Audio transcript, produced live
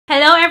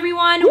Hello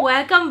everyone!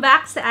 Welcome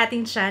back sa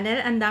ating channel.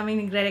 Ang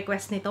daming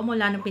nagre-request nito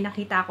mula nung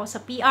pinakita ko sa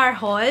PR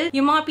haul.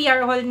 Yung mga PR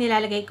haul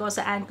nilalagay ko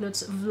sa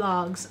anneclutz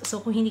vlogs.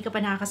 So kung hindi ka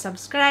pa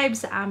nakaka-subscribe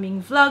sa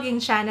aming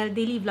vlogging channel,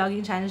 daily vlogging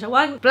channel siya.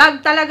 Wag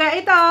vlog talaga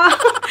ito!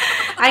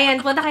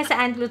 Ayan, punta kayo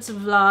sa anneclutz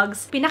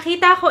vlogs.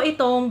 Pinakita ko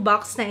itong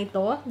box na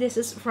ito. This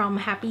is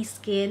from Happy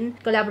Skin.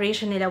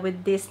 Collaboration nila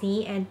with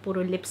Disney and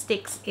puro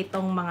lipsticks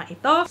itong mga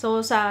ito.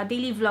 So sa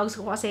daily vlogs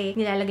ko kasi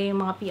nilalagay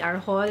yung mga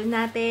PR haul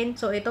natin.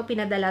 So ito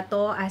pinadala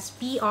to as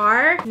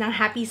PR ng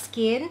Happy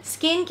Skin.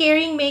 Skin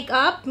caring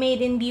makeup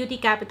made in beauty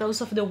capitals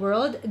of the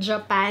world,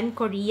 Japan,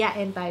 Korea,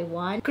 and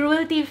Taiwan.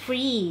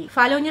 Cruelty-free.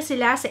 Follow nyo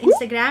sila sa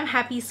Instagram,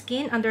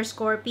 happyskin_ph.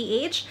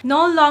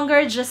 No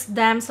longer just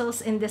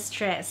damsels in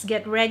distress.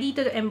 Get ready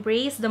to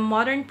embrace the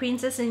modern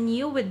princess in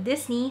you with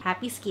Disney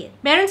Happy Skin.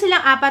 Meron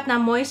silang 4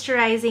 na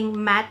moisturizing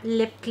matte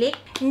lip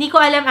click. Hindi ko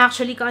alam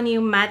actually kung ano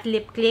yung matte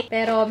lip click,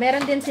 pero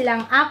meron din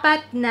silang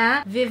 4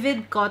 na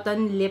vivid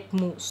cotton lip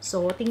mousse.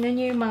 So, tingnan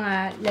nyo yung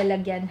mga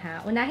lalagyan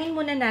ha. Unahin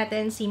muna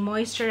natin si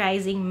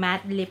moisturizing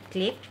matte lip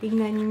click.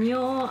 Tingnan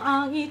nyo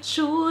ang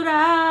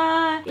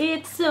itsura.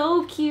 It's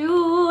so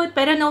cute.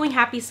 Pero knowing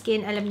Happy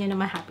Skin, alam nyo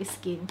naman Happy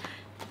Skin.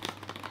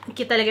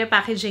 Kita talaga yung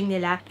packaging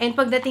nila. And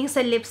pagdating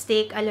sa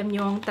lipstick, alam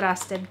nyo ang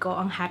trusted ko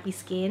ang Happy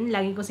Skin.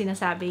 Lagi ko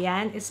sinasabi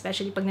yan,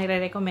 especially pag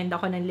nagre-recommend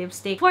ako ng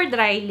lipstick for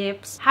dry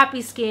lips. Happy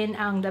Skin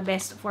ang the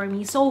best for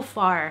me so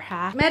far,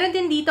 ha? Meron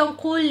din ditong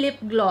cool lip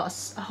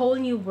gloss, A Whole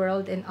New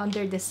World and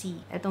Under the Sea.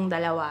 Itong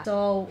dalawa.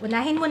 So,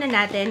 unahin muna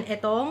natin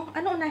itong,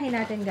 ano unahin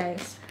natin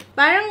guys?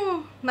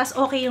 Parang mas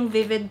okay yung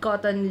Vivid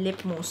Cotton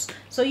Lip Mousse.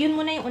 So, yun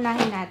muna yung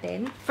unahin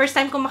natin. First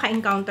time ko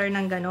maka-encounter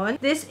ng ganon.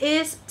 This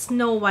is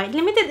Snow White.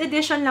 Limited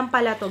edition lang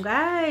pala to,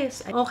 guys.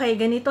 Okay,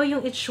 ganito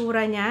yung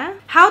itsura niya.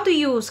 How to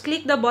use.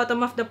 Click the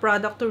bottom of the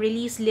product to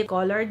release lip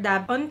color.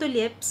 Dab onto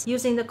lips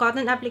using the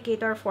cotton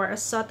applicator for a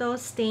subtle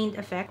stained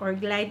effect or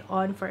glide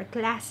on for a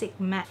classic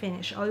matte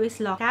finish. Always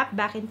lock cap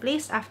back in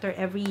place after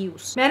every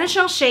use. Meron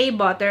siyang shea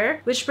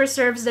butter, which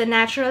preserves the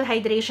natural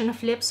hydration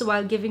of lips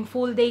while giving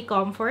full day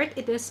comfort.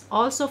 It is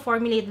also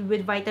formulated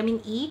with vitamin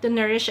E to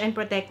nourish and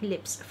protect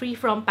lips, free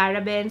from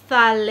parabens,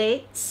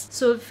 phthalates,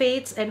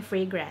 sulfates, and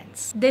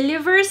fragrance.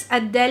 Delivers a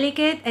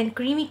delicate and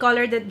creamy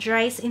color that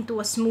dries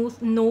into a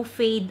smooth,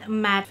 no-fade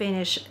matte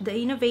finish. The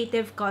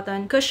innovative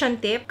cotton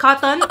cushion tip,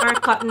 cotton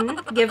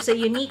gives a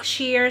unique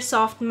sheer,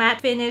 soft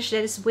matte finish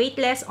that is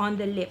weightless on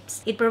the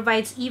lips. It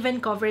provides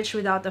even coverage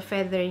without a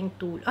feathering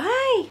tool.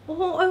 Ay!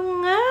 Oo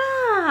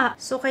nga!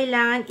 So,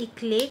 kailangan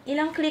i-click.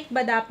 Ilang click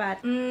ba dapat?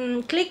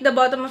 Click the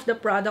bottom of the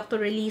product to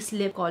release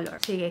lip color.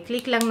 Sige,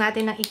 click lang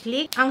natin ng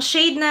i-click. Ang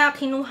shade na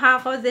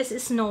kinuha ko, this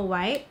is Snow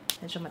White.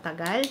 Medyo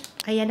matagal.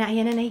 Ayan na,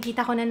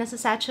 nakikita ko na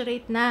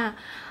nasa-saturate na.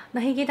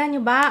 Nakikita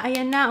nyo ba?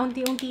 Ayan na,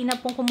 unti-unti na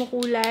pong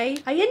kumukulay.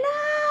 Ayan na!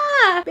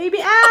 Baby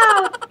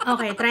out!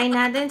 Okay, try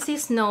natin si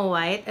Snow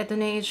White. Ito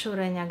na yung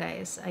itsura niya,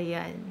 guys.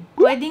 Ayan.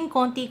 Pwedeng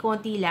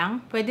konti-konti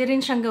lang. Pwede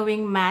rin siyang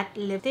gawing matte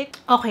lipstick.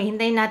 Okay,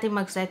 hintayin natin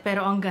mag-set.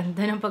 Pero ang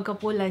ganda ng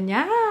pagkapula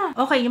niya.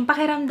 Okay, yung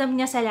pakiramdam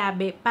niya sa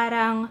labi,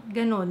 parang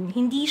ganun.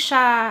 Hindi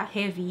siya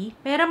heavy.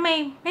 Pero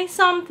may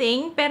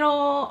something. Pero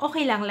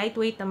okay lang.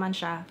 Lightweight naman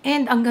siya.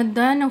 And ang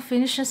ganda ng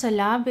finish niya sa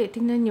labi.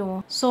 Tingnan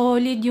nyo.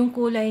 Solid yung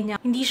kulay niya.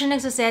 Hindi siya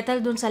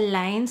nagsasettle dun sa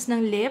lines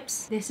ng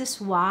lips. This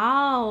is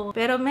wow.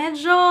 Pero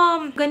medyo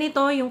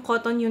ganito yung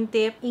cotton yung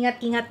tip.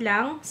 Ingat-ingat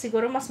lang.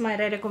 Siguro mas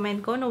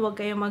marirecommend ko na huwag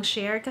kayong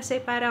mag-share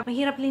kasi parang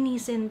mahirap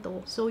linisin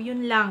to. So,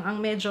 yun lang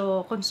ang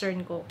medyo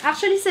concern ko.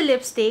 Actually, sa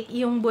lipstick,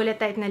 yung bullet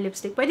type na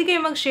lipstick, pwede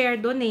kayong mag-share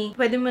doon eh.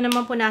 Pwede mo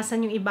naman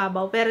punasan yung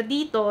ibabaw. Pero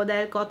dito,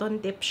 dahil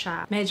cotton tip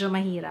siya, medyo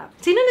mahirap.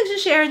 Sino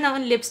nag-share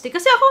ng lipstick?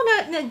 Kasi ako,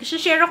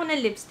 nag-share ako ng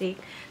lipstick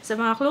sa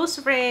mga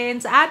close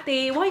friends,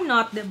 ate, why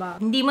not, diba?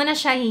 Hindi mo na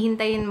siya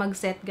hihintayin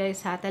mag-set,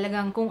 guys, ha?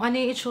 Talagang kung ano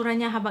yung itsura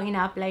niya habang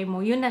ina-apply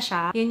mo, yun na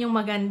siya. Yun yung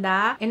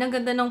maganda. And ang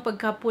ganda ng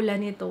pagkapula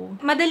nito.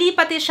 Madali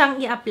pati siyang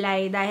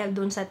i-apply dahil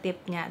dun sa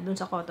tip niya, dun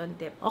sa cotton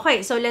tip.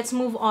 Okay, so let's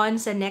move on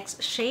sa next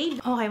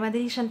shade. Okay,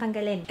 madali siyang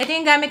tanggalin. Ito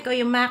yung gamit ko,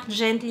 yung MAC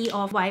Gently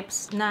Off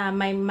Wipes na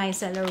may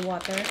micellar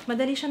water.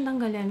 Madali siyang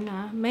tanggalin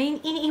na. May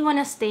iniiwan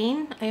na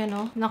stain, ayun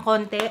o, na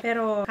konti.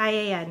 Pero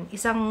kaya yan.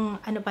 Isang,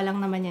 ano pa lang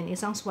naman yan,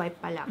 isang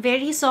swipe pa lang.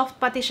 Very soft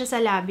pati siya sa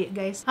labi,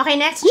 guys. Okay,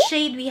 next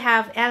shade we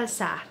have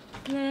Elsa.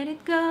 Let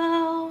it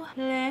go,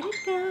 let it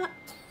go.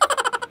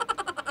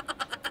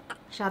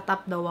 Shut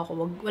up daw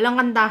ako. Walang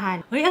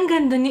kantahan. Uy, ang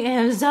ganda ni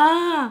Elsa.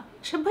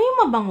 Siya ba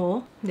yung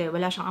mabango? Hindi,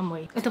 wala siyang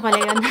amoy. Ito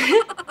pala yan.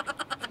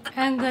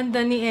 Ang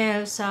ganda ni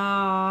Elsa.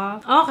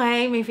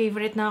 Okay, may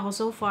favorite na ako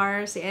so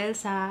far, si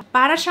Elsa.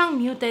 Para siyang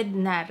muted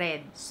na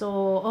red.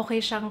 So,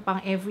 okay siyang pang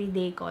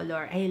everyday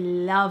color. I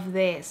love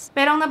this.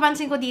 Pero ang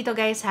napansin ko dito,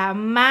 guys, ha,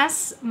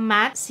 mas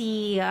matte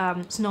si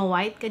Snow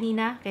White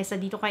kanina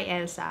kaysa dito kay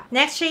Elsa.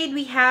 Next shade,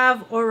 we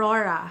have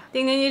Aurora.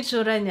 Tingnan yung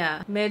itsura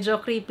niya. Medyo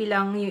creepy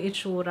lang yung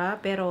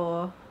itsura,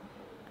 pero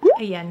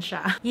Ayan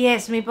siya.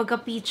 Yes, may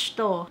pagka-peach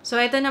to. So,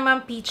 ito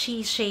naman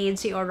peachy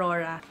shade si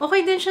Aurora.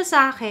 Okay din siya sa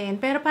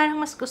akin, pero parang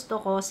mas gusto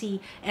ko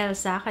si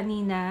Elsa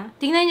kanina.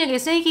 Tingnan nyo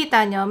guys,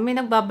 nakikita nyo, may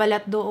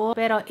nagbabalat doon,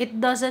 pero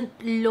it doesn't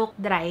look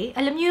dry.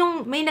 Alam nyo yung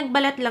may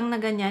nagbalat lang na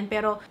ganyan,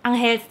 pero ang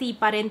healthy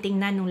pa rin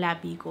tingnan nung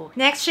labi ko.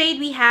 Next shade,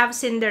 we have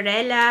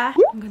Cinderella.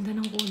 Ang ganda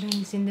ng kulay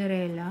ni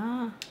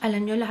Cinderella.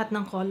 Alam nyo, lahat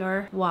ng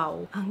color,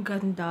 wow, ang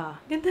ganda.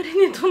 Ganda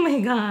rin ito, oh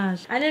my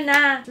gosh. Ano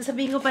na,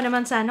 sasabihin ko pa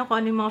naman sana kung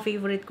ano yung mga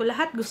favorite ko.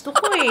 Lahat gusto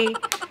ko eh.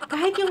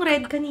 Kahit yung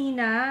red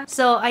kanina.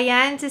 So,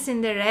 ayan, si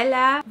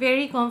Cinderella.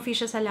 Very comfy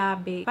siya sa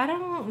labi.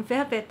 Parang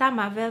velvet,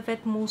 tama,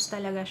 velvet mousse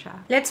talaga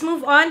siya. Let's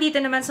move on.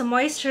 Dito naman sa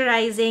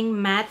moisturizing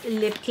matte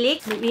lip click.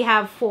 We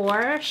have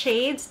 4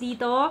 shades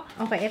dito.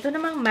 Okay, ito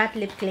namang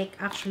matte lip click.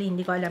 Actually,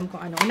 hindi ko alam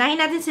kung ano.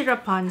 Unahin natin si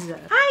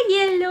Rapunzel. Ay,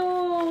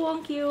 yellow!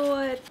 Ang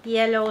cute.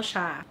 Yellow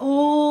siya.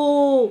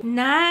 Oh,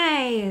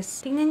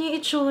 nice! Tingnan niyo yung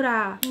itsura.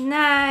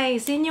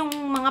 Nice! Yun yung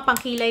mga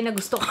pangkilay na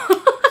gusto ko.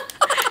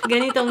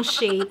 Ganitong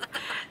shape.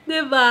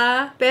 'Di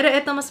ba? Pero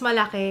ito mas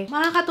malaki.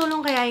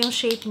 Makakatulong kaya yung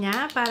shape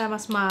niya para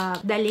mas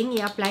madaling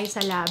i-apply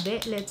sa labi.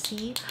 Let's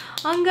see.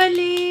 Ang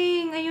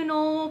galing! Ayun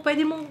o.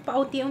 Pwede mong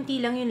paunti-unti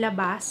lang yung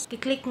labas.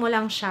 I-click mo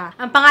lang siya.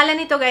 Ang pangalan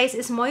nito guys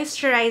is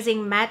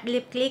Moisturizing Matte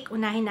Lip Click.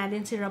 Unahin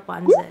natin si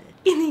Rapunzel.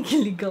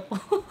 Inigilig ako.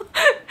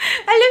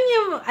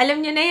 alam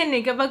niyo na yan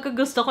eh. Kapag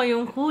gusto ko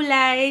yung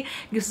kulay,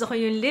 gusto ko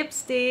yung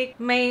lipstick,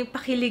 may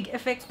pakilig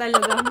effect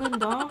talaga.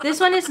 Mundo. This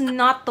one is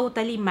not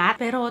totally matte,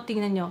 pero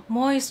tingnan nyo,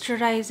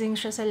 moisturizing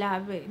siya sa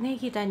labi.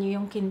 Nakikita nyo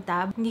yung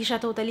kintab. Hindi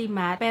siya totally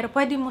matte, pero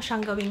pwede mo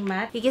siyang gawing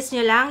matte. Kikis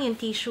nyo lang yung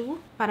tissue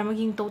para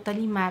maging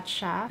totally matte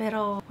siya.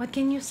 Pero, what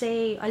can you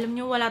say? Alam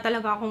nyo, wala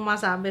talaga akong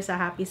masabi sa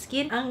Happy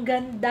Skin. Ang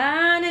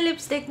ganda na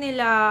lipstick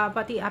nila,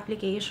 pati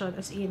application,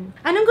 as in.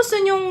 Anong gusto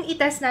nyong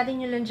i-test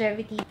natin yung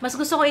longevity? Mas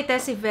gusto ko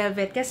i-test si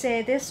Velvet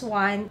kasi this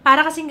one,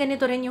 para kasing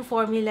ganito rin yung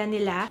formula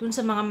nila dun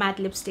sa mga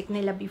matte lipstick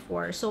nila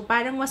before. So,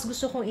 parang mas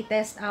gusto kong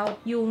i-test out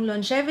yung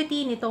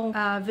longevity nitong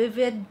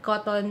Vivid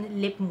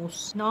Cotton Lip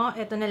Mousse. No?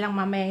 Ito na lang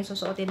mamaya yung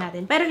susuotin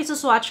natin. Pero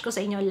isuswatch ko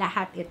sa inyo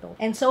lahat ito.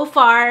 And so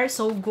far,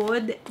 so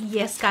good.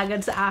 Yes,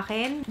 kagad sa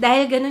akin.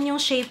 Dahil ganun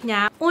yung shape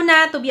niya.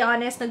 Una, to be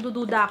honest,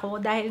 nagdududa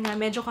ako dahil nga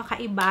medyo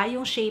kakaiba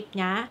yung shape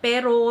niya.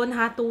 Pero,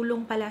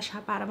 nakatulong pala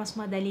siya para mas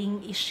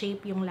madaling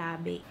i-shape yung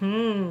labi.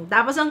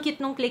 Tapos, ang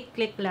cute nung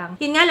click-click lang.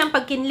 Yun nga lang,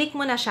 pag kinlik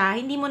mo na siya,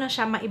 hindi mo na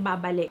siya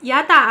maibabalik.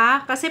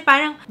 Yata kasi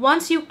parang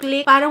once you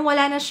click, parang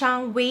wala na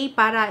siyang way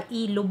para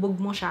ilubog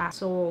mo siya.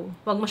 So,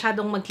 wag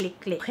masyadong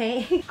mag-click-click.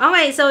 Okay?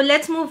 Okay, so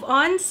let's move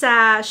on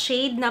sa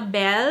shade na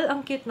Belle.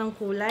 Ang cute ng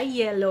kulay.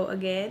 Yellow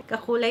again.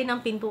 Kakulay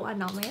ng pintuan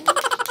namin.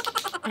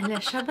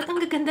 Ala siya, ba't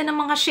ang gaganda ng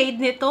mga shade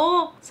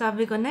nito?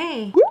 Sabi ko na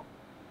eh.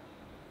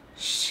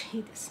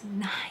 Shade is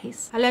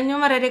nice. Alam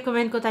nyo,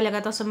 marirecommend ko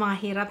talaga to sa mga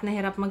hirap na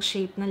hirap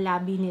mag-shape ng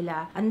labi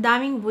nila. Ang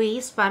daming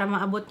ways para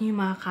maabot nyo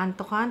yung mga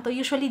kanto-kanto.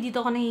 Usually,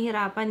 dito ako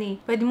nahihirapan eh.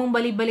 Pwede mong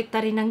balik-balik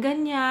ta rin ng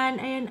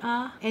ganyan. Ayan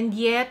And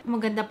yet,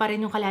 maganda pa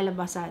rin yung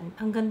kalalabasan.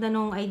 Ang ganda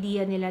nung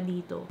idea nila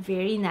dito.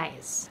 Very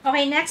nice.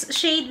 Okay, next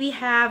shade we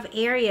have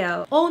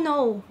Ariel. Oh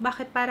no!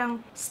 Bakit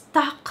parang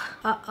stuck?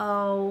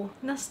 Uh-oh.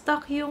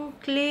 Na-stuck yung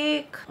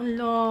click.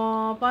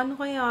 Ala, paano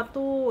kaya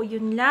to?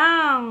 Yun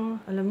lang.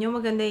 Alam nyo,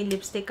 maganda yung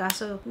lipstick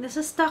so,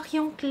 nasa-stuck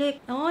yung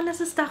click. Oo,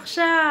 nasa-stuck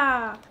siya.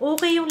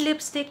 Okay yung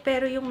lipstick,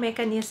 pero yung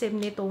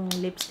mechanism nitong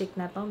lipstick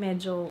na to,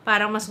 medyo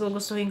parang mas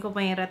gugustuhin ko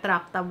pa yung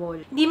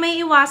retractable. Hindi may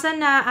iwasan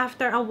na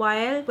after a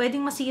while,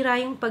 pwedeng masira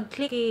yung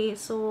pag-click eh.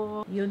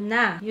 So, yun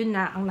na. Yun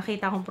na ang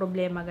nakita kong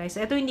problema, guys.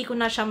 Ito, hindi ko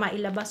na siya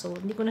mailabas, oh.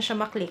 Hindi ko na siya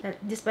maklik.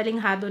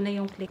 Dispalinghado na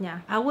yung click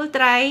niya. I will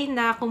try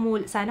na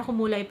sana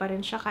kumulay pa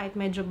rin siya kahit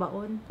medyo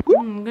baon.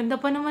 Ganda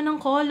pa naman ng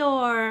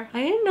color.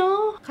 Ayun,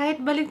 no?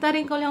 Kahit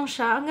baliktarin ko lang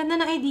siya. Ang ganda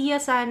ng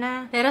idea sana.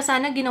 Pero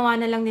sana ginawa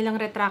na lang nilang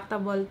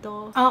retractable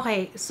to.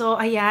 Okay, so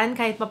ayan,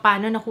 kahit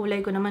papano nakulay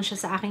ko naman siya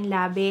sa aking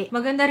labi.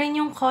 Maganda rin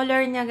yung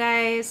color niya,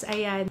 guys.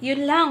 Ayan.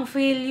 Yun lang,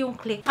 feel yung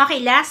click.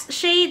 Okay, last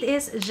shade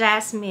is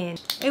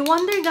Jasmine. I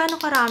wonder gaano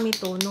karami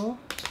to,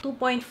 no?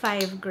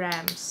 2.5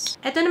 grams.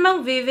 Ito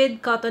namang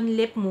Vivid Cotton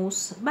Lip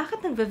Mousse.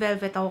 Bakit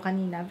nagve-velvet ako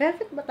kanina?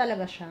 Velvet ba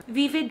talaga siya?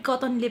 Vivid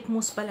Cotton Lip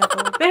Mousse pala to.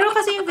 Pero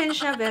kasi yung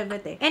finish niya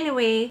velvet eh.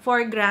 Anyway,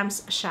 4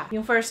 grams siya.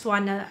 Yung first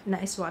one na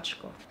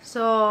iswatch ko.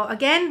 So,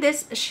 again,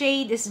 this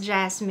shade is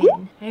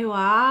Jasmine. Ay,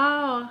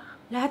 wow!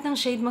 Lahat ng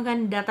shade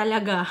maganda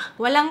talaga.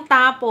 Walang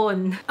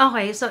tapon.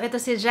 Okay, so ito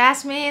si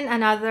Jasmine.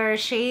 Another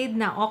shade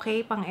na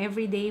okay pang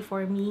everyday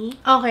for me.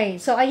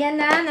 Okay, so ayan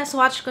na.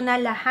 Naswatch ko na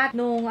lahat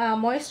nung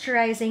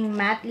moisturizing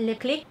matte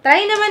lip click.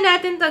 Try naman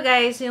natin to,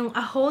 guys, yung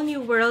A Whole New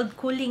World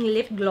Cooling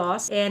Lip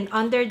Gloss and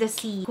Under the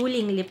Sea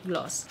Cooling Lip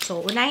Gloss.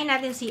 So, unahin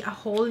natin si A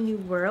Whole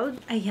New World.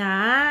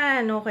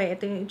 Ayan. Okay,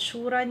 ito yung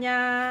itsura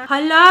niya.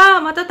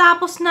 Hala,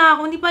 matatapos na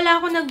ako. Hindi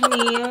pala ako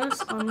nag-nails.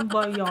 Ano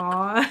ba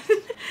yan?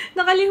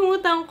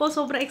 Nakalimutan ko.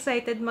 Sobrang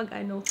excited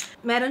mag-ano.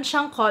 Meron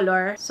siyang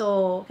color.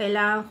 So,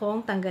 kailangan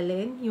kong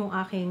tanggalin yung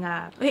aking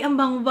Uy, ang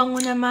bango-bango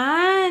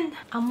naman!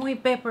 Amoy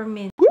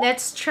peppermint.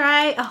 Let's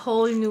try A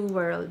Whole New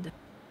World.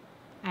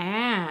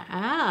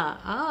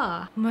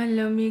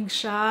 Malamig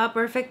siya.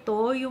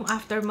 Perfecto. Yung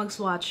after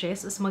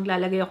mag-swatches, as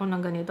maglalagay ako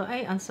ng ganito,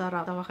 ay, ang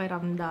sarap.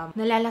 Pakiramdam.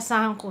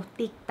 Nalalasahan ko,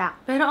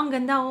 tic-tac. Pero ang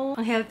ganda, oh.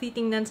 Ang healthy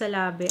tingnan sa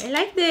labi. I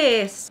like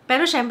this.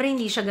 Pero syempre,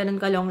 hindi siya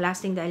ganun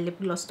ka-long-lasting dahil lip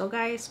gloss to,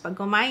 guys. Pag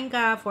kumain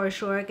ka, for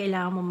sure,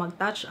 kailangan mo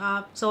mag-touch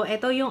up. So,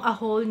 ito yung A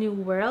Whole New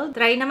World.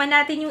 Try naman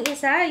natin yung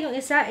isa. Yung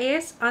isa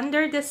is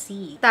Under the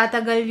Sea.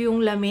 Tatagal yung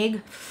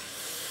lamig.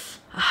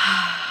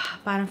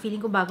 Parang feeling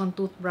ko bagong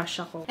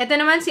toothbrush ako. Ito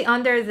naman si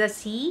Under the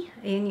Sea.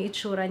 Ayan yung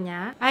itsura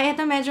niya. Ay,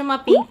 ito medyo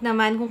ma-pink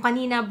naman. Kung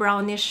kanina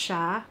brownish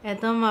siya,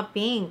 ito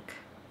ma-pink.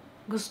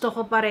 Gusto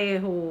ko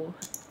pareho.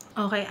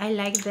 Okay, I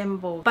like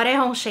them both.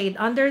 Parehong shade,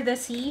 Under the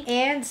Sea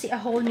and si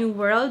A Whole New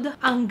World.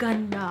 Ang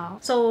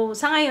ganda. So,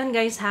 sa ngayon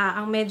guys ha,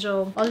 ang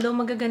medyo, although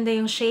magaganda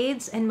yung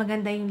shades and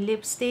maganda yung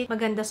lipstick,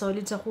 maganda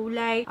solid sa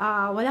kulay,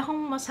 wala akong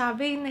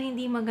masabi na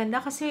hindi maganda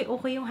kasi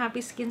okay yung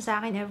Happy Skin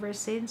sa akin ever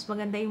since.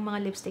 Maganda yung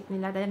mga lipstick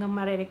nila. Talagang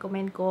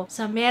marirecommend ko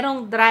sa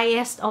merong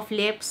driest of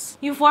lips.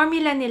 Yung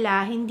formula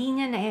nila, hindi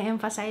niya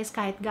na-emphasize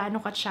kahit gaano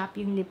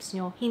ka-chappy yung lips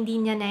nyo.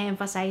 Hindi niya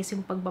na-emphasize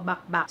yung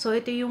pagbabakbak. So,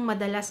 ito yung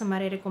madalas na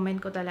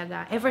marirecommend ko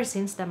talaga. Ever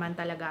since naman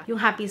talaga.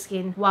 Yung Happy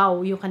Skin,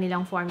 wow, yung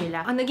kanilang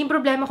formula. Ang naging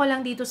problema ko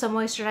lang dito sa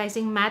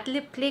moisturizing matte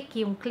lip click,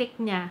 yung click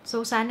niya.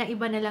 So, sana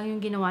iba na lang yung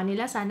ginawa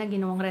nila. Sana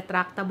ginawang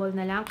retractable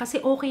na lang.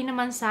 Kasi okay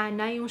naman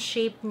sana yung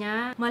shape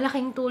niya.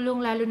 Malaking tulong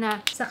lalo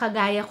na sa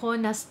kagaya ko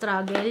na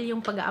struggle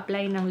yung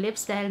pag-a-apply ng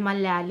lips dahil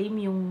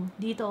malalim yung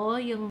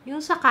dito, yung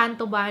sa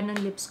kanto ba ng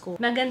lips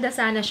ko. Maganda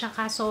sana siya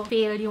kaso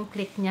fail yung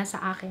click niya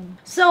sa akin.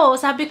 So,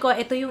 sabi ko,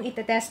 ito yung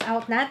itetest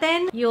out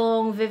natin.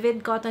 Yung Vivid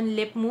Cotton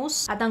Lip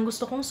Mousse. At ang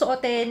gusto kong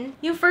suotin,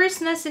 yung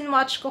first na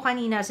sinwatch ko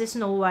kanina si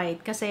Snow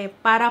White kasi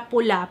para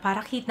pula,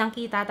 para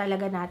kitang-kita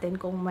talaga natin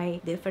kung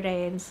may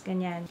difference,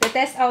 ganyan.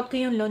 Test out ko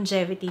yung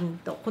longevity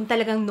nito, kung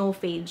talagang no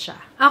fade siya.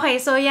 Okay,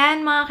 so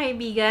yan mga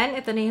kaibigan,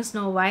 ito na yung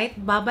Snow White.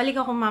 Babalik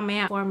ako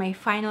mamaya for my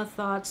final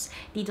thoughts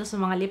dito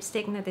sa mga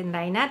lipstick na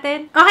tinry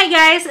natin. Okay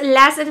guys,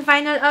 last and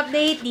final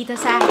update dito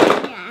sa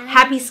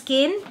Happy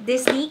Skin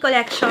Disney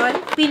Collection.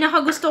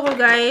 Pinaka gusto ko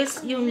guys,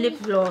 yung lip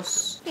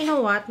gloss. You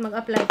know what?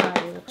 Mag-apply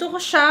tayo. Gusto ko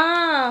siya.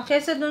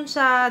 Kesa dun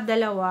sa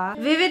dalawa.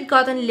 Vivid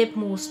Cotton Lip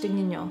Mousse.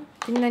 Tingnan nyo.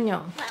 Tingnan nyo.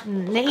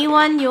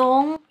 Naiwan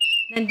yung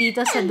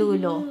nandito sa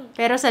dulo.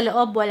 Pero sa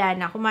loob, wala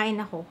na. Kumain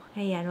ako.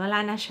 Ayan,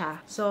 wala na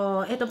siya.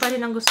 So, ito pa rin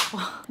ang gusto ko.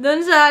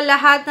 Doon sa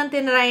lahat ng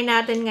tinry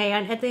natin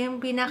ngayon, ito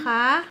yung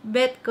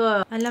pinaka-bet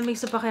ko. Ang lamig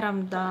sa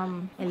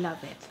pakiramdam. I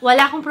love it.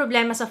 Wala akong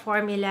problema sa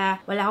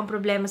formula. Wala akong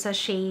problema sa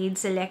shade,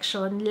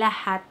 selection.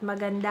 Lahat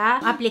maganda.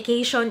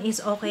 Application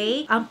is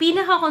okay. Ang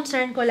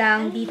pinaka-concern ko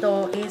lang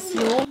dito is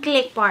yung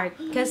click part.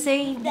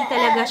 Kasi hindi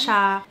talaga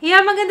siya.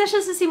 Yeah, maganda siya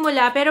sa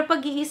simula. Pero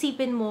pag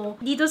iisipin mo,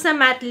 dito sa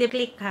matte lip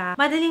click ha,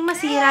 madaling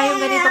masira yung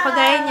ganito.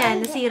 Kagaya niyan,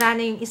 nasira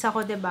na yung isa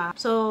ko, diba?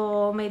 So,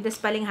 may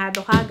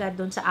despalinghado kagad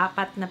dun sa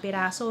 4 na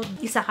piraso,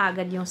 isa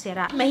kagad yung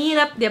sira.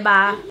 Mahirap, 'di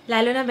ba?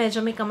 Lalo na medyo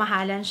may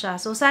kamahalan siya.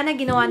 So sana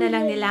ginawa na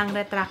lang nila ang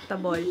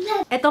retractable.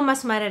 Ito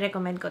mas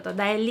marirecommend ko to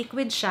dahil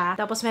liquid siya,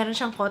 tapos meron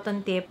siyang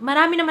cotton tip.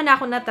 Marami naman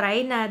ako na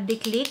try na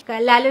declick,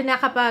 lalo na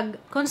kapag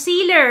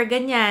concealer,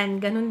 ganyan,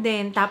 ganun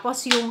din.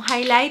 Tapos yung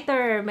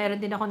highlighter, meron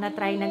din ako na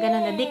try na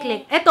ganun na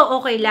declick. Ito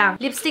okay lang.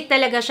 Lipstick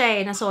talaga siya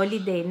na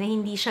solid na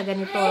hindi siya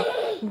ganito,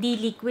 hindi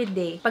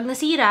liquid Pag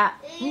nasira,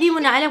 hindi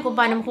mo na alam kung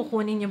paano mo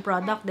kukunin yung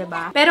product,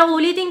 diba? Pero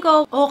ulitin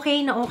ko,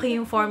 okay na okay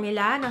yung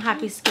formula ng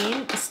Happy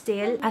Skin.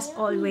 Still, as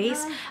always,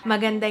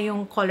 maganda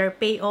yung color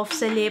payoff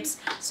sa lips.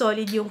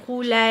 Solid yung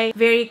kulay.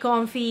 Very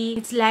comfy.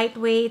 It's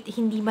lightweight.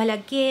 Hindi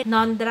malagkit.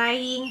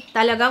 Non-drying.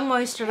 Talagang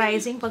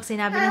moisturizing. Pag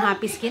sinabi ng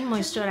Happy Skin,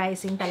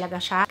 moisturizing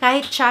talaga siya.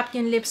 Kahit chapped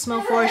yung lips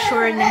mo, for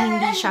sure na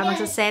hindi siya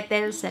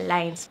magsasettle sa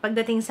lines.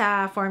 Pagdating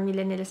sa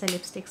formula nila sa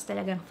lipsticks,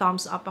 talagang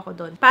thumbs up ako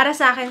dun. Para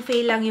sa akin,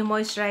 fail lang yung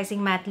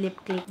moisturizing matte lip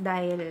click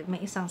dahil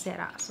may isang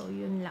sira. So,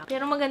 yun lang.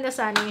 Pero maganda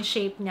sana yung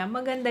shape niya.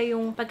 Maganda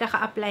yung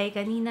pagkaka-apply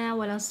kanina.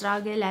 Walang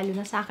struggle. Lalo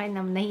na sa akin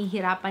na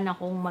nahihirapan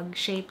akong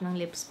mag-shape ng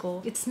lips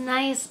ko. It's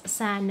nice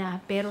sana.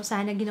 Pero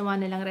sana ginawa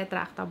na lang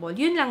retractable.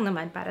 Yun lang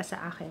naman para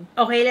sa akin.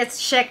 Okay, let's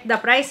check the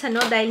price,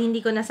 dahil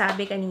hindi ko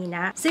nasabi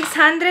kanina.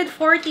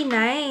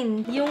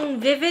 649. Yung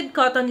Vivid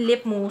Cotton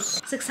Lip Mousse,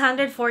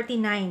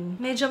 649.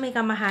 Medyo may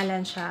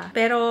kamahalan siya.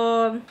 Pero,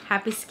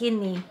 Happy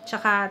Skin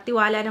Tsaka,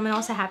 tiwala naman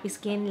ako sa Happy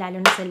Skin,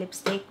 lalo na sa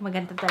lipstick.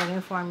 Maganda talaga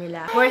yung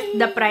formula. Worth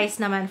the price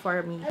naman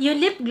for me. Yung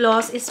lip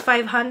gloss is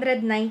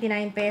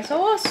 599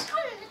 pesos.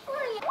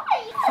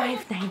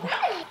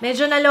 599.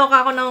 Medyo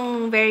naloka ako ng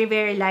very,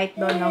 very light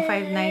doon, ng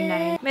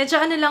 599.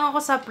 Medyo ano lang ako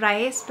sa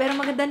price, pero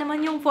maganda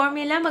naman yung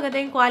formula, maganda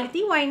yung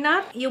quality, why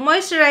not? Yung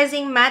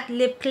moisturizing matte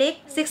lip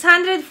click,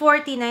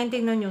 649,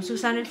 tingnan nyo,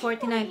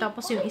 649,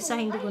 tapos yung isa,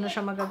 hindi ko na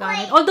siya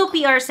magagamit. Although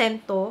PR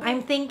sent to,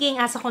 I'm thinking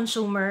as a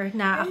consumer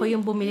na ako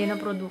yung bumili ng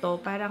produkto,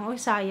 parang, oy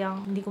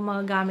sayang, hindi ko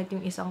magagamit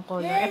yung isang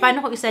color.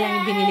 Paano kung isa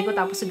lang yung binili ko,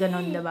 tapos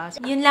ganun, diba?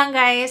 So, yun lang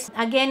guys.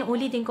 Again,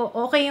 ulitin ko,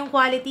 okay yung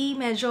quality,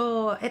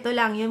 medyo, ito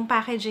lang, yung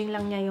packaging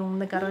lang niya,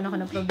 yung nagkaroon ako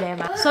ng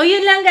problema. So,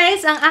 yun lang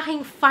guys, ang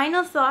aking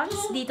final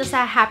thoughts dito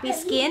sa Happy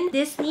Skin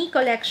Disney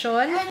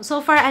Collection. So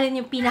far,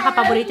 alin yung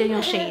pinaka-paborito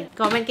yung shade?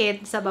 Comment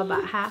kayo sa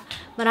baba, ha?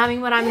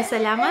 Maraming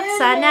salamat.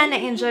 Sana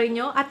na-enjoy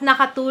nyo at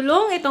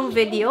nakatulong itong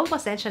video.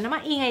 Pasensya na,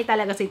 maingay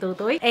talaga si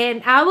Tutoy.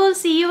 And I will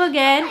see you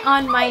again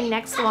on my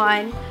next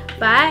one.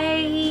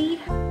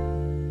 Bye!